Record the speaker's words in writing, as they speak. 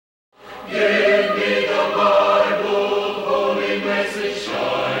Give me the Bible, holy message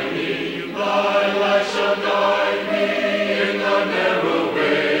shining, thy light shall guide me in the narrow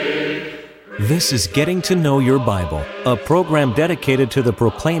way. This is Getting to Know Your Bible, a program dedicated to the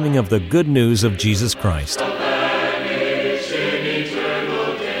proclaiming of the good news of Jesus Christ.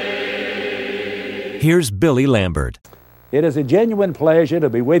 Here's Billy Lambert. It is a genuine pleasure to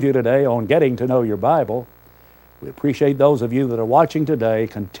be with you today on Getting to Know Your Bible. We appreciate those of you that are watching today.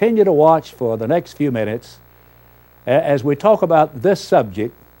 Continue to watch for the next few minutes as we talk about this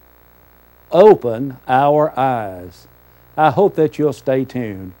subject, Open Our Eyes. I hope that you'll stay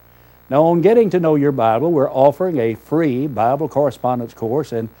tuned. Now, on Getting to Know Your Bible, we're offering a free Bible correspondence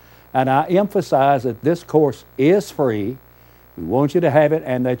course, and I emphasize that this course is free. We want you to have it,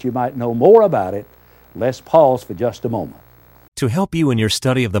 and that you might know more about it. Let's pause for just a moment. To help you in your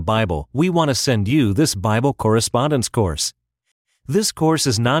study of the Bible, we want to send you this Bible correspondence course. This course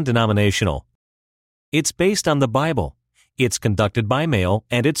is non-denominational. It's based on the Bible. It's conducted by mail,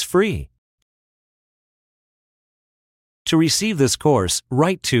 and it's free. To receive this course,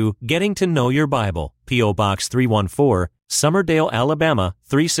 write to Getting to Know Your Bible, P.O. Box 314, Summerdale, Alabama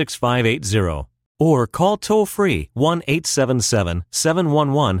 36580, or call toll-free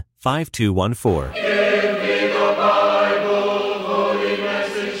 1-877-711-5214.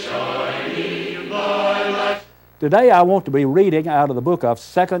 Today I want to be reading out of the book of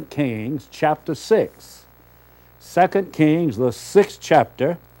 2 Kings, chapter 6. 2 Kings, the 6th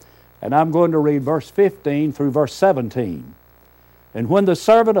chapter, and I'm going to read verse 15 through verse 17. And when the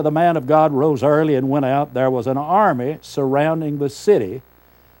servant of the man of God rose early and went out, there was an army surrounding the city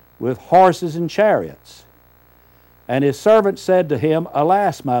with horses and chariots. And his servant said to him,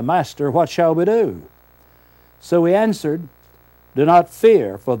 Alas, my master, what shall we do? So he answered, Do not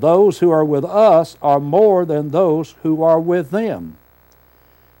fear, for those who are with us are more than those who are with them.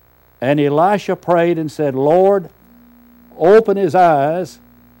 And Elisha prayed and said, Lord, open his eyes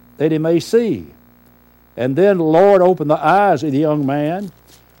that he may see. And then the Lord opened the eyes of the young man,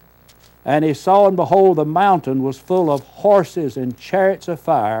 and he saw, and behold, the mountain was full of horses and chariots of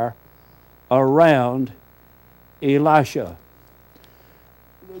fire around Elisha.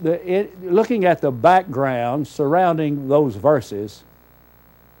 Looking at the background surrounding those verses,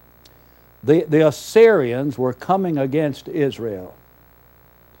 the Assyrians were coming against Israel.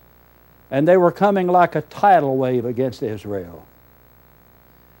 And they were coming like a tidal wave against Israel.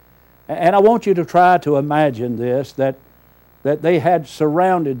 And I want you to try to imagine this, that they had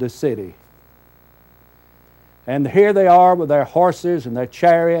surrounded the city. And here they are with their horses and their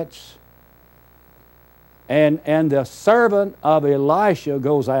chariots. And the servant of Elisha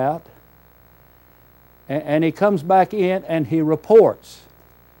goes out, and he comes back in and he reports,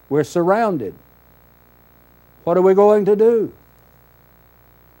 we're surrounded. What are we going to do?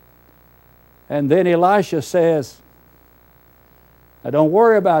 And then Elisha says, now don't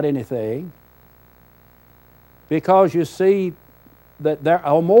worry about anything, because you see that there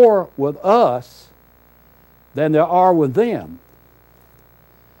are more with us than there are with them.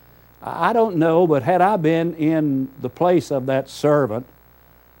 I don't know, but had I been in the place of that servant,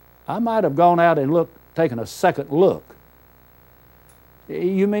 I might have gone out and taken a second look.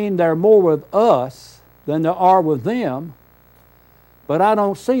 You mean there are more with us than there are with them? But I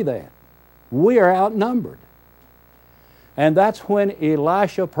don't see that. We are outnumbered. And that's when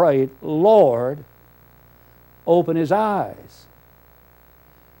Elisha prayed, Lord, open his eyes.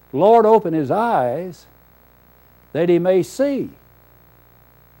 Lord, open his eyes that he may see.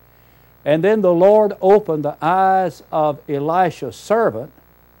 And then the Lord opened the eyes of Elisha's servant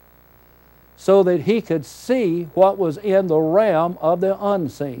so that he could see what was in the realm of the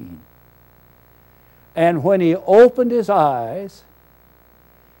unseen. And when he opened his eyes,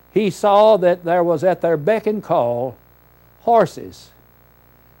 he saw that there was at their beck and call horses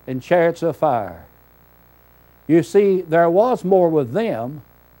and chariots of fire. You see, there was more with them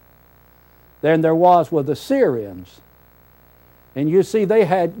than there was with the Syrians. And you see, they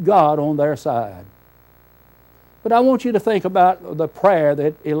had God on their side. But I want you to think about the prayer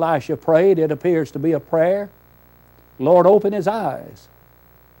that Elisha prayed. It appears to be a prayer. Lord, open his eyes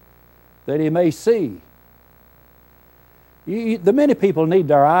that he may see. The many people need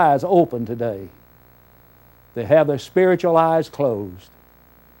their eyes open today. They have their spiritual eyes closed.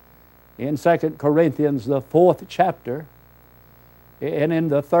 In 2 Corinthians, the 4th chapter, and in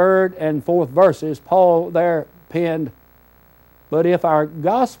the 3rd and 4th verses, Paul there penned, But if our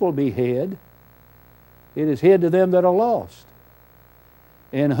gospel be hid, it is hid to them that are lost,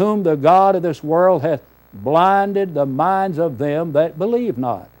 in whom the God of this world hath blinded the minds of them that believe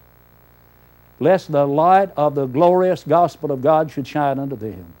not, lest the light of the glorious gospel of God should shine unto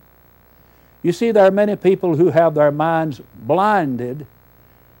them. You see, there are many people who have their minds blinded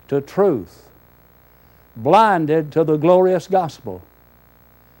to truth, blinded to the glorious gospel.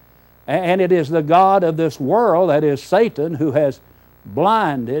 And it is the god of this world, that is Satan, who has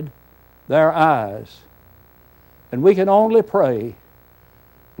blinded their eyes. And we can only pray,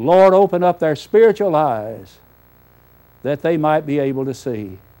 Lord, open up their spiritual eyes that they might be able to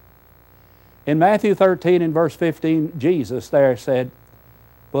see. In Matthew 13 and verse 15, Jesus there said,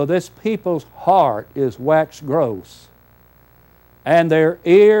 "For this people's heart is waxed gross, and their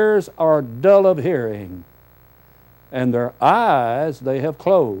ears are dull of hearing, and their eyes they have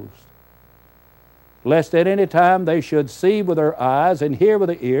closed, lest at any time they should see with their eyes and hear with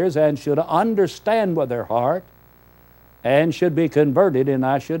their ears and should understand with their heart and should be converted, and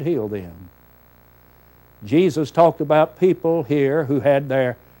I should heal them." Jesus talked about people here who had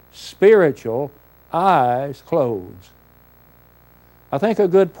their spiritual eyes closed. I think a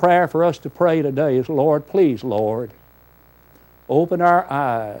good prayer for us to pray today is, Lord, please, Lord, open our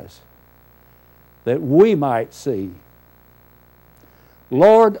eyes that we might see.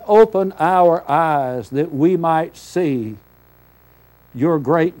 Lord, open our eyes that we might see your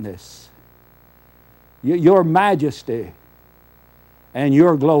greatness, your majesty, and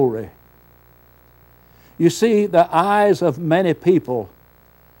your glory. You see, the eyes of many people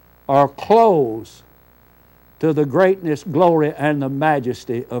are closed to the greatness, glory, and the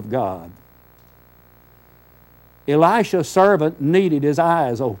majesty of God. Elisha's servant needed his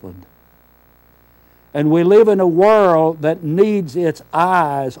eyes opened. And we live in a world that needs its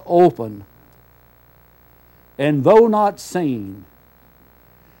eyes open. And though not seen,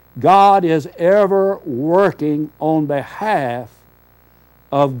 God is ever working on behalf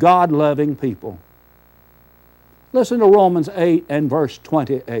of God-loving people. Listen to Romans 8 and verse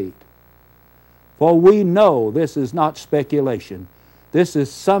 28. For we know, this is not speculation, this is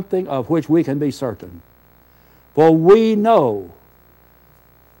something of which we can be certain. For we know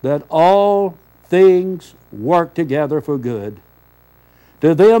that all things work together for good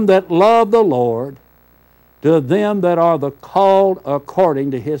to them that love the Lord, to them that are the called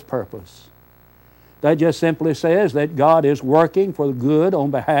according to His purpose. That just simply says that God is working for good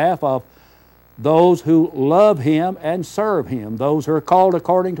on behalf of those who love Him and serve Him, those who are called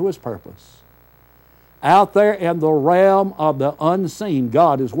according to His purpose. Out there in the realm of the unseen,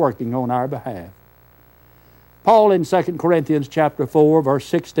 God is working on our behalf. Paul in 2 Corinthians chapter 4, verse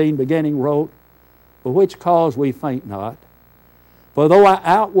 16 beginning wrote, "For which cause we faint not. For though our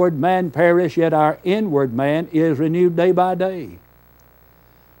outward man perish, yet our inward man is renewed day by day.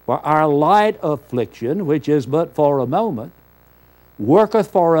 For our light affliction, which is but for a moment, worketh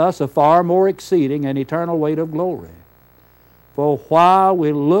for us a far more exceeding and eternal weight of glory. For while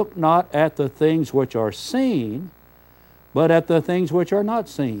we look not at the things which are seen, but at the things which are not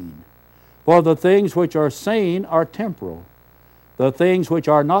seen. For the things which are seen are temporal, the things which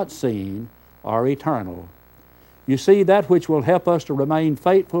are not seen are eternal." You see, that which will help us to remain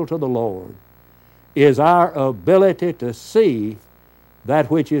faithful to the Lord is our ability to see that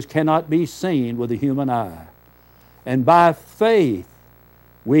which cannot be seen with the human eye. And by faith,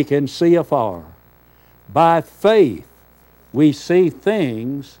 we can see afar. By faith, we see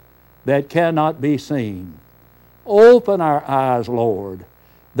things that cannot be seen. Open our eyes, Lord,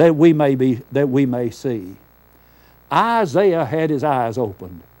 that we may see. Isaiah had his eyes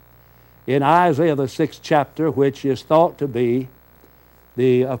opened. In Isaiah the 6th chapter, which is thought to be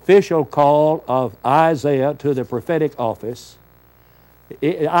the official call of Isaiah to the prophetic office,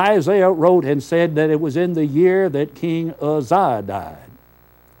 Isaiah wrote and said that it was in the year that King Uzziah died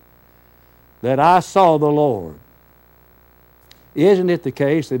that I saw the Lord. Isn't it the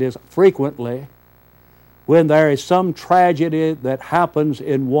case that is frequently when there is some tragedy that happens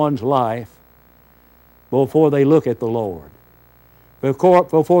in one's life before they look at the Lord,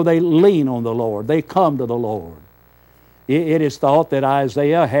 before they lean on the Lord, they come to the Lord? It is thought that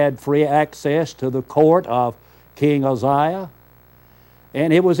Isaiah had free access to the court of King Uzziah,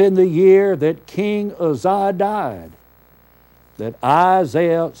 and it was in the year that King Uzziah died that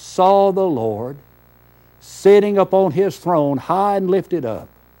Isaiah saw the Lord sitting upon His throne, high and lifted up,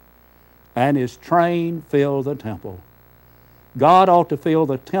 and His train filled the temple. God ought to fill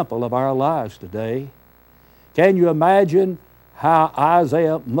the temple of our lives today. Can you imagine how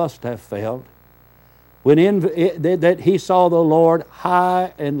Isaiah must have felt when that he saw the Lord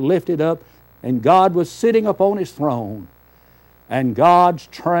high and lifted up, and God was sitting upon His throne, and God's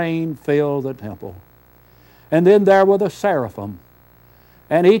train filled the temple? And then there were the seraphim,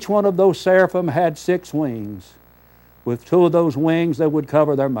 and each one of those seraphim had 6 wings. With 2 of those wings they would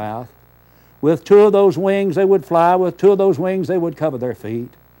cover their mouth. With 2 of those wings they would fly. With 2 of those wings they would cover their feet.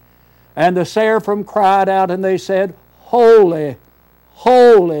 And the seraphim cried out and they said, Holy,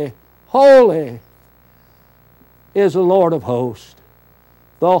 holy, holy is the Lord of hosts.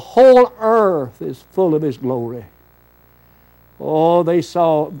 The whole earth is full of His glory. Oh,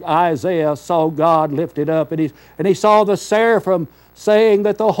 Isaiah saw God lifted up, and he saw the seraphim saying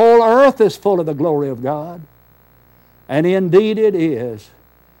that the whole earth is full of the glory of God. And indeed it is.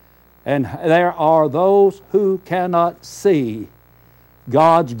 And there are those who cannot see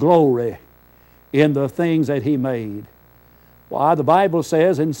God's glory in the things that He made. Why, the Bible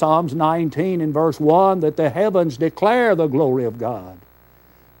says in Psalms 19 in verse 1 that the heavens declare the glory of God,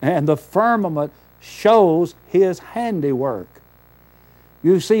 and the firmament shows His handiwork.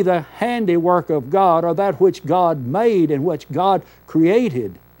 You see, the handiwork of God, or that which God made and which God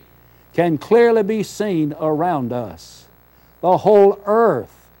created, can clearly be seen around us. The whole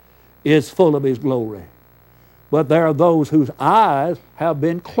earth is full of His glory. But there are those whose eyes have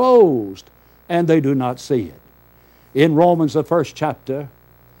been closed and they do not see it. In Romans, the first chapter,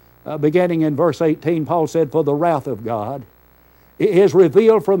 beginning in verse 18, Paul said, For the wrath of God is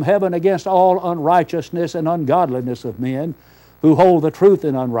revealed from heaven against all unrighteousness and ungodliness of men who hold the truth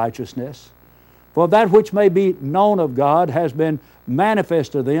in unrighteousness. For that which may be known of God has been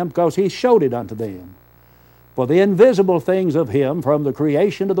manifest to them, because He showed it unto them. For the invisible things of Him from the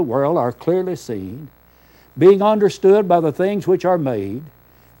creation of the world are clearly seen, being understood by the things which are made,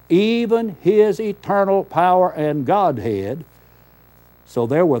 even His eternal power and Godhead, so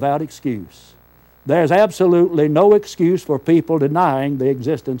they're without excuse. There's absolutely no excuse for people denying the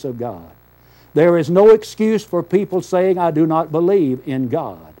existence of God. There is no excuse for people saying, I do not believe in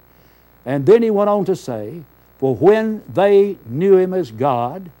God. And then he went on to say, For when they knew Him as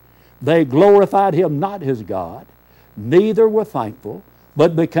God, they glorified Him not as God, neither were thankful,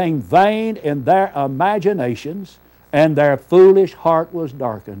 but became vain in their imaginations, and their foolish heart was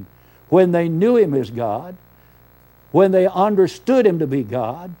darkened. When they knew Him as God, when they understood Him to be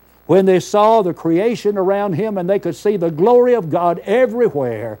God, when they saw the creation around Him and they could see the glory of God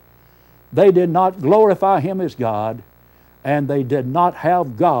everywhere, they did not glorify Him as God, and they did not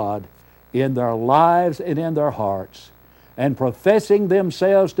have God in their lives and in their hearts. And professing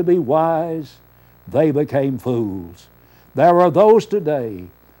themselves to be wise, they became fools. There are those today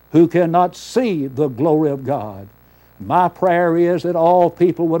who cannot see the glory of God. My prayer is that all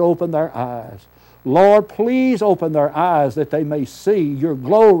people would open their eyes. Lord, please open their eyes that they may see Your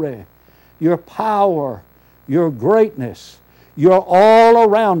glory, Your power, Your greatness. You're all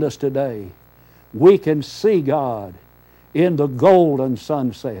around us today. We can see God in the golden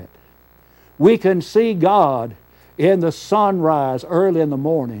sunset. We can see God in the sunrise early in the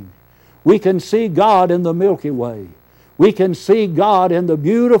morning. We can see God in the Milky Way. We can see God in the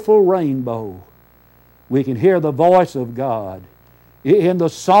beautiful rainbow. We can hear the voice of God in the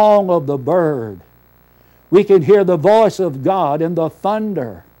song of the bird. We can hear the voice of God in the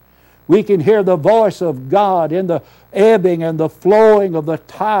thunder. We can hear the voice of God in the ebbing and the flowing of the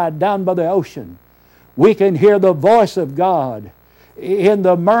tide down by the ocean. We can hear the voice of God in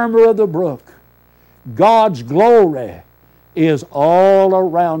the murmur of the brook. God's glory is all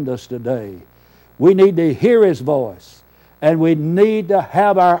around us today. We need to hear His voice, and we need to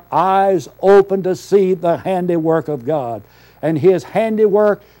have our eyes open to see the handiwork of God. And His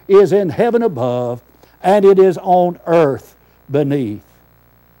handiwork is in heaven above, and it is on earth beneath.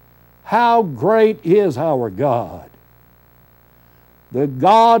 How great is our God! The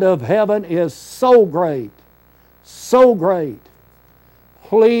God of heaven is so great, so great.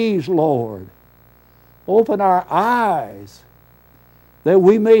 Please, Lord, open our eyes that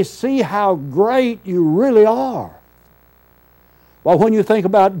we may see how great You really are. Well, when you think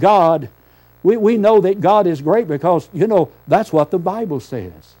about God, we know that God is great because, that's what the Bible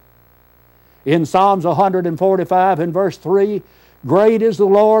says. In Psalms 145 and verse 3, Great is the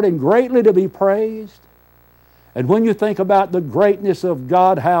Lord and greatly to be praised. And when you think about the greatness of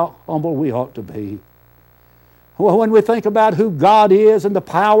God, how humble we ought to be. Well, when we think about who God is and the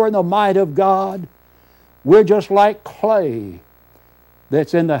power and the might of God, we're just like clay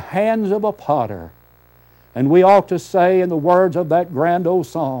that's in the hands of a potter. And we ought to say in the words of that grand old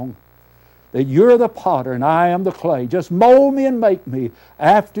song, that You're the potter and I am the clay. Just mold me and make me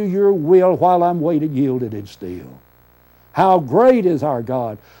after Your will while I'm waiting yielded and still. How great is our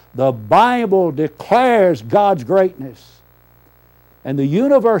God! The Bible declares God's greatness, and the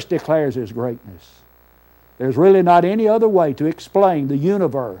universe declares His greatness. There's really not any other way to explain the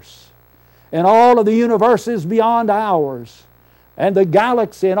universe and all of the universes beyond ours and the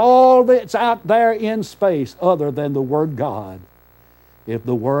galaxy and all that's out there in space other than the Word God. If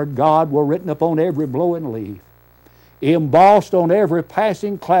the Word God were written upon every blowing leaf, embossed on every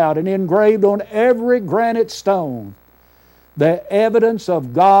passing cloud and engraved on every granite stone, the evidence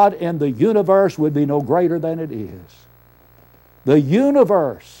of God in the universe would be no greater than it is. The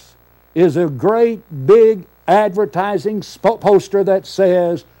universe is a great big advertising poster that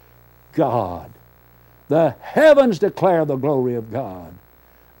says, God. The heavens declare the glory of God.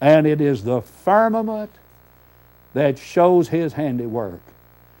 And it is the firmament that shows His handiwork.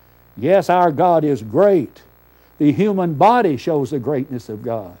 Yes, our God is great. The human body shows the greatness of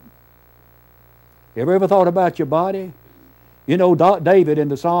God. You ever thought about your body? You know, David in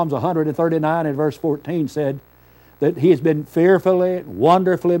the Psalms 139 and verse 14 said that he has been fearfully,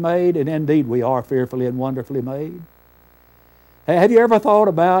 wonderfully made, and indeed we are fearfully and wonderfully made. Have you ever thought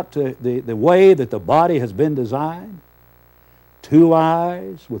about the way that the body has been designed? 2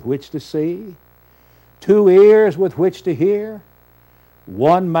 eyes with which to see, 2 ears with which to hear,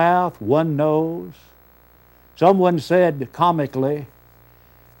 1 mouth, 1 nose. Someone said comically,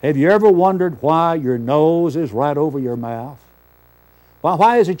 have you ever wondered why your nose is right over your mouth?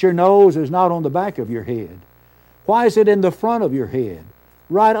 Why is it your nose is not on the back of your head? Why is it in the front of your head,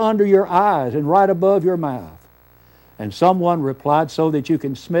 right under your eyes and right above your mouth? And someone replied, so that you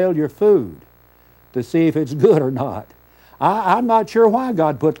can smell your food to see if it's good or not. I'm not sure why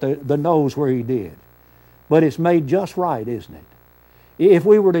God put the nose where He did, but it's made just right, isn't it? If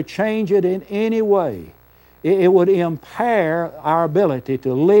we were to change it in any way, it would impair our ability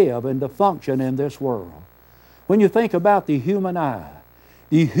to live and to function in this world. When you think about the human eye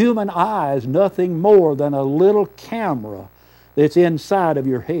is nothing more than a little camera that's inside of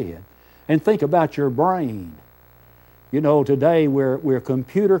your head. And think about your brain. You know, today we're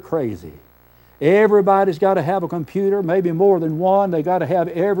computer crazy. Everybody's got to have a computer, maybe more than one. They got to have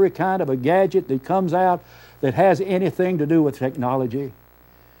every kind of a gadget that comes out that has anything to do with technology.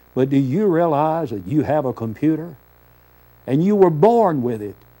 But do you realize that you have a computer? And you were born with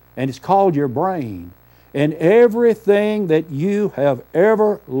it, and it's called your brain. And everything that you have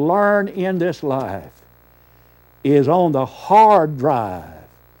ever learned in this life is on the hard drive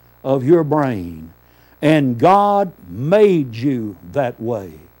of your brain. And God made you that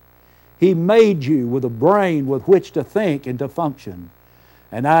way. He made you with a brain with which to think and to function.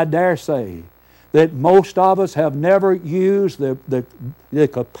 And I dare say that most of us have never used the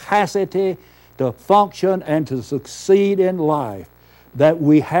capacity to function and to succeed in life that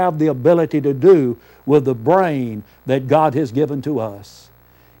we have the ability to do with the brain that God has given to us.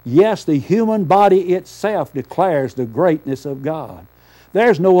 Yes, the human body itself declares the greatness of God.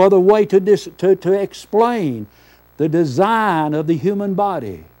 There's no other way to explain the design of the human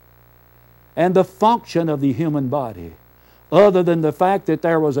body and the function of the human body other than the fact that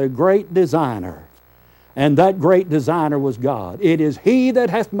there was a great designer, and that great designer was God. It is He that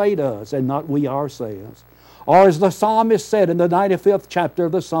hath made us, and not we ourselves. Or as the psalmist said in the 95th chapter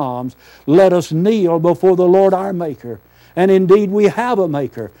of the Psalms, let us kneel before the Lord our Maker. And indeed we have a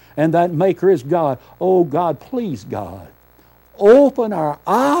Maker, and that Maker is God. Oh God, please God, open our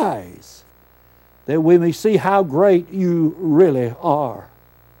eyes that we may see how great You really are.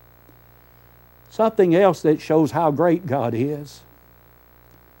 Something else that shows how great God is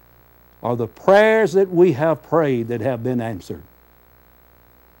are the prayers that we have prayed that have been answered.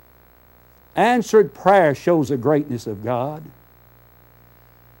 Answered prayer shows the greatness of God.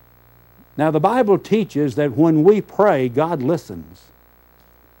 Now the Bible teaches that when we pray, God listens.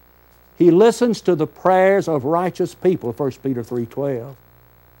 He listens to the prayers of righteous people, 1 Peter 3:12.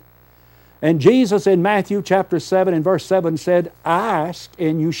 And Jesus in Matthew chapter 7 and verse 7 said, ask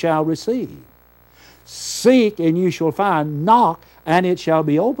and you shall receive. Seek and you shall find. Knock and it shall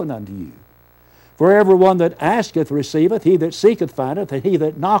be opened unto you. For everyone that asketh receiveth, he that seeketh findeth, and he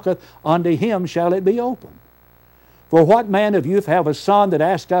that knocketh unto him shall it be opened. For what man of you, if have a son that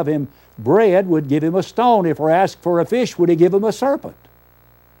asked of him bread, would give him a stone? If asked for a fish, would he give him a serpent?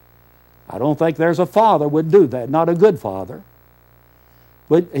 I don't think there's a father would do that, not a good father.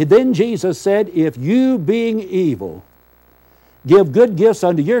 But then Jesus said, if you being evil give good gifts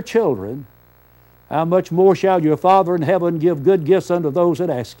unto your children, how much more shall your Father in heaven give good gifts unto those that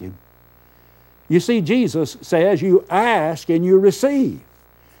ask Him? You see, Jesus says you ask and you receive.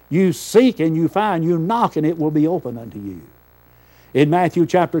 You seek and you find. You knock and it will be open unto you. In Matthew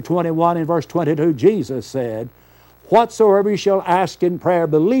chapter 21 and verse 22, Jesus said, whatsoever you shall ask in prayer,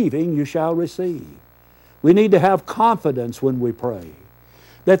 believing, you shall receive. We need to have confidence when we pray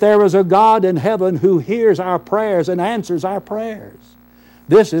that there is a God in heaven who hears our prayers and answers our prayers.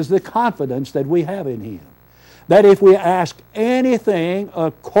 This is the confidence that we have in Him. That if we ask anything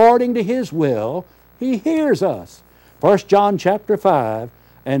according to His will, He hears us. 1 John chapter 5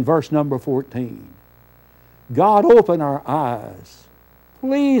 and verse number 14. God, open our eyes.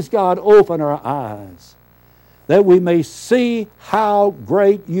 Please, God, open our eyes that we may see how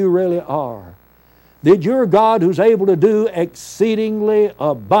great you really are. That you're God who's able to do exceedingly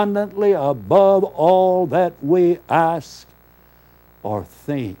abundantly above all that we ask or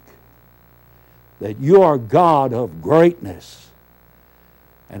think. That you are God of greatness.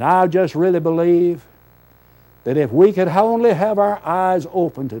 And I just really believe that if we could only have our eyes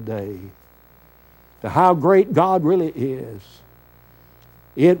open today to how great God really is,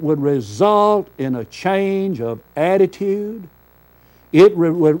 it would result in a change of attitude. It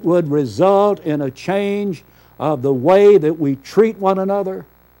would result in a change of the way that we treat one another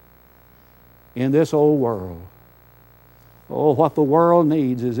in this old world. Oh, what the world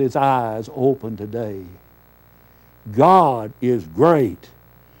needs is its eyes open today. God is great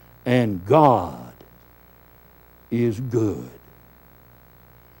and God is good.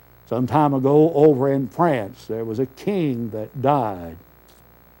 Some time ago over in France, there was a king that died.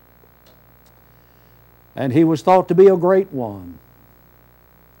 And he was thought to be a great one.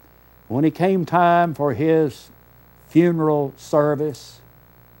 When it came time for his funeral service,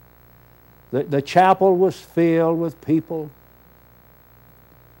 the chapel was filled with people.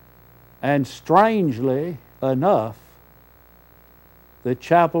 And strangely enough, the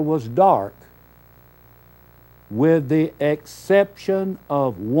chapel was dark, with the exception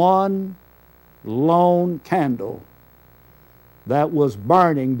of one lone candle that was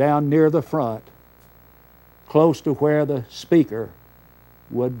burning down near the front, close to where the speaker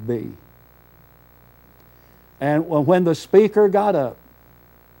would be. And when the speaker got up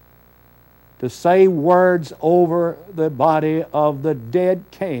to say words over the body of the dead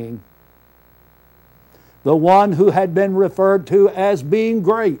king, the one who had been referred to as being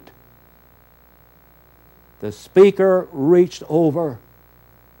great, the speaker reached over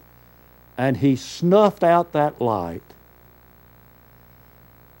and he snuffed out that light.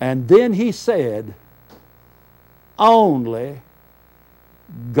 And then he said, "Only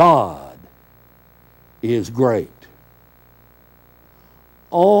God is great.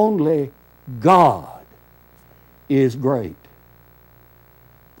 Only God is great.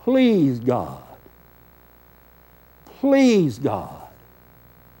 Please, God. Please, God.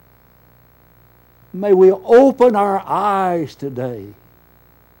 May we open our eyes today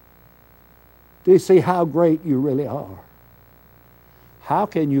to see how great you really are. How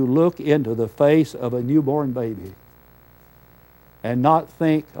can you look into the face of a newborn baby and not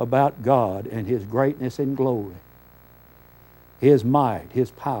think about God and His greatness and glory, His might,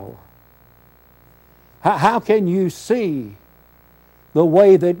 His power? How can you see the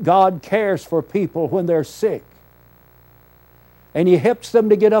way that God cares for people when they're sick? And He helps them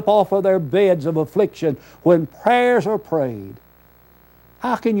to get up off of their beds of affliction when prayers are prayed.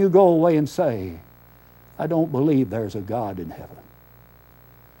 How can you go away and say, "I don't believe there's a God in heaven"?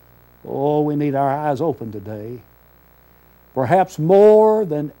 Oh, we need our eyes open today. Perhaps more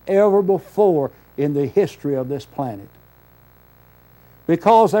than ever before in the history of this planet.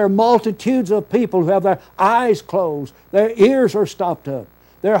 Because there are multitudes of people who have their eyes closed, their ears are stopped up,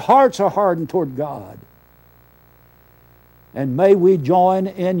 their hearts are hardened toward God. And may we join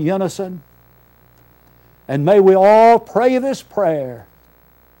in unison, and may we all pray this prayer.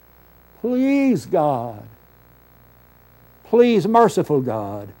 Please, God, please, merciful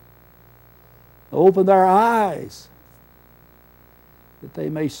God, open their eyes that they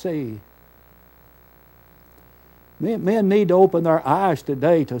may see. Men need to open their eyes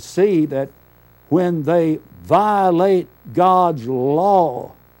today to see that when they violate God's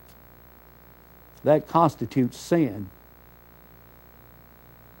law, that constitutes sin.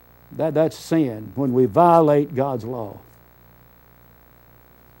 That's sin, when we violate God's law.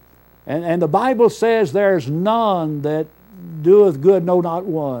 And the Bible says there's none that doeth good, no, not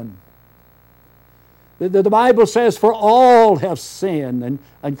one. The Bible says, for all have sinned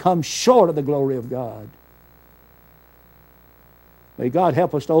and come short of the glory of God. May God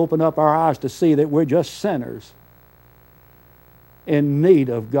help us to open up our eyes to see that we're just sinners in need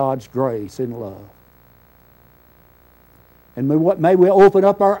of God's grace and love. And may we open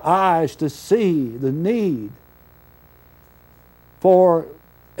up our eyes to see the need for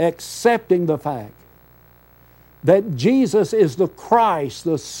accepting the fact that Jesus is the Christ,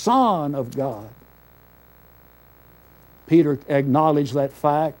 the Son of God. Peter acknowledged that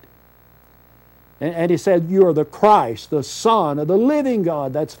fact. And he said, "You are the Christ, the Son of the living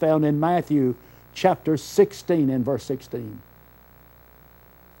God." That's found in Matthew chapter 16 and verse 16.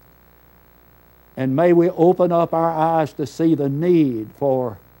 And may we open up our eyes to see the need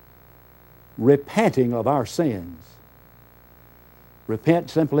for repenting of our sins. Repent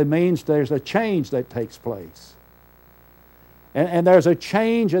simply means there's a change that takes place. And there's a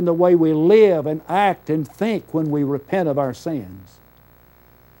change in the way we live and act and think when we repent of our sins.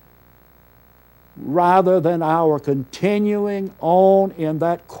 Rather than our continuing on in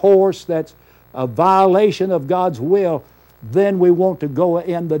that course that's a violation of God's will, then we want to go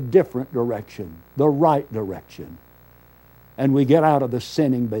in the different direction, the right direction. And we get out of the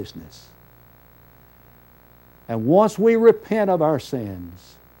sinning business. And once we repent of our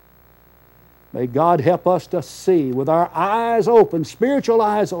sins, may God help us to see with our eyes open, spiritual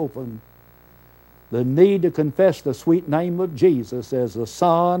eyes open, the need to confess the sweet name of Jesus as the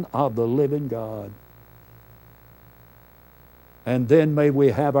Son of the living God. And then may we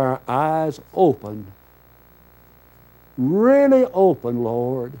have our eyes open, really open,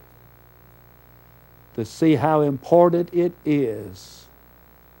 Lord, to see how important it is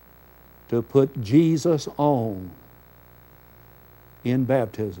to put Jesus on in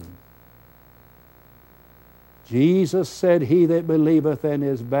baptism. Jesus said, "He that believeth and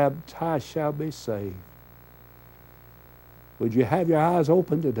is baptized shall be saved." Would you have your eyes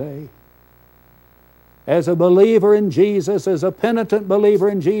open today? As a believer in Jesus, as a penitent believer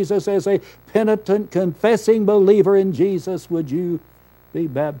in Jesus, as a penitent confessing believer in Jesus, would you be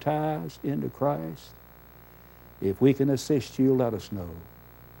baptized into Christ? If we can assist you, let us know.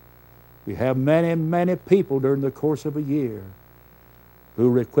 We have many, many people during the course of a year who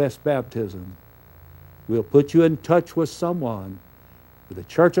request baptism. We'll put you in touch with someone, with the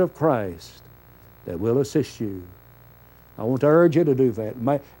Church of Christ, that will assist you. I want to urge you to do that.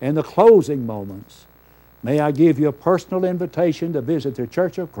 In the closing moments, may I give you a personal invitation to visit the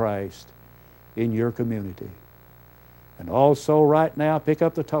Church of Christ in your community. And also right now, pick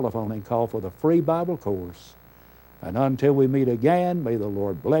up the telephone and call for the free Bible course. And until we meet again, may the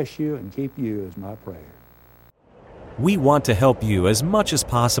Lord bless you and keep you is my prayer. We want to help you as much as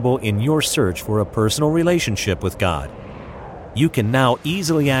possible in your search for a personal relationship with God. You can now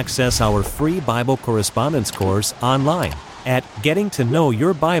easily access our free Bible correspondence course online at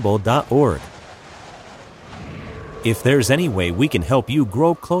gettingtoknowyourbible.org. If there's any way we can help you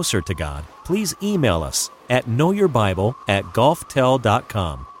grow closer to God, please email us at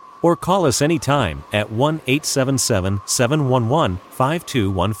knowyourbible@gulftel.com or call us anytime at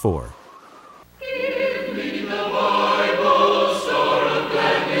 1-877-711-5214. Give me the Bible, star of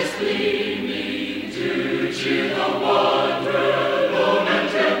gladness gleaming, to cheer the wanderer, lone and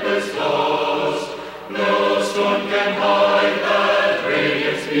tempest tossed. No storm can hide that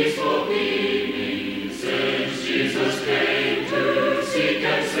radiance peaceful beaming, since Jesus came to seek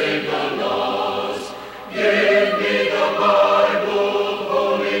and save the lost. Give me the Bible,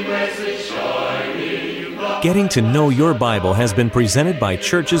 holy message shining bright. Getting to Know Your Bible has been presented by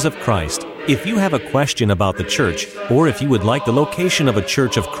Churches of Christ. If you have a question about the church, or if you would like the location of a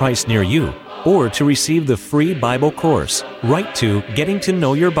Church of Christ near you, or to receive the free Bible course, write to Getting to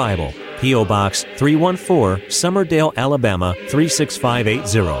Know Your Bible, P.O. Box 314, Summerdale, Alabama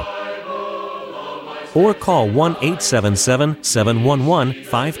 36580. Or call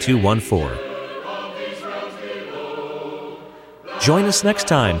 1-877-711-5214. Join us next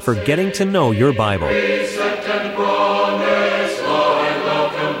time for Getting to Know Your Bible.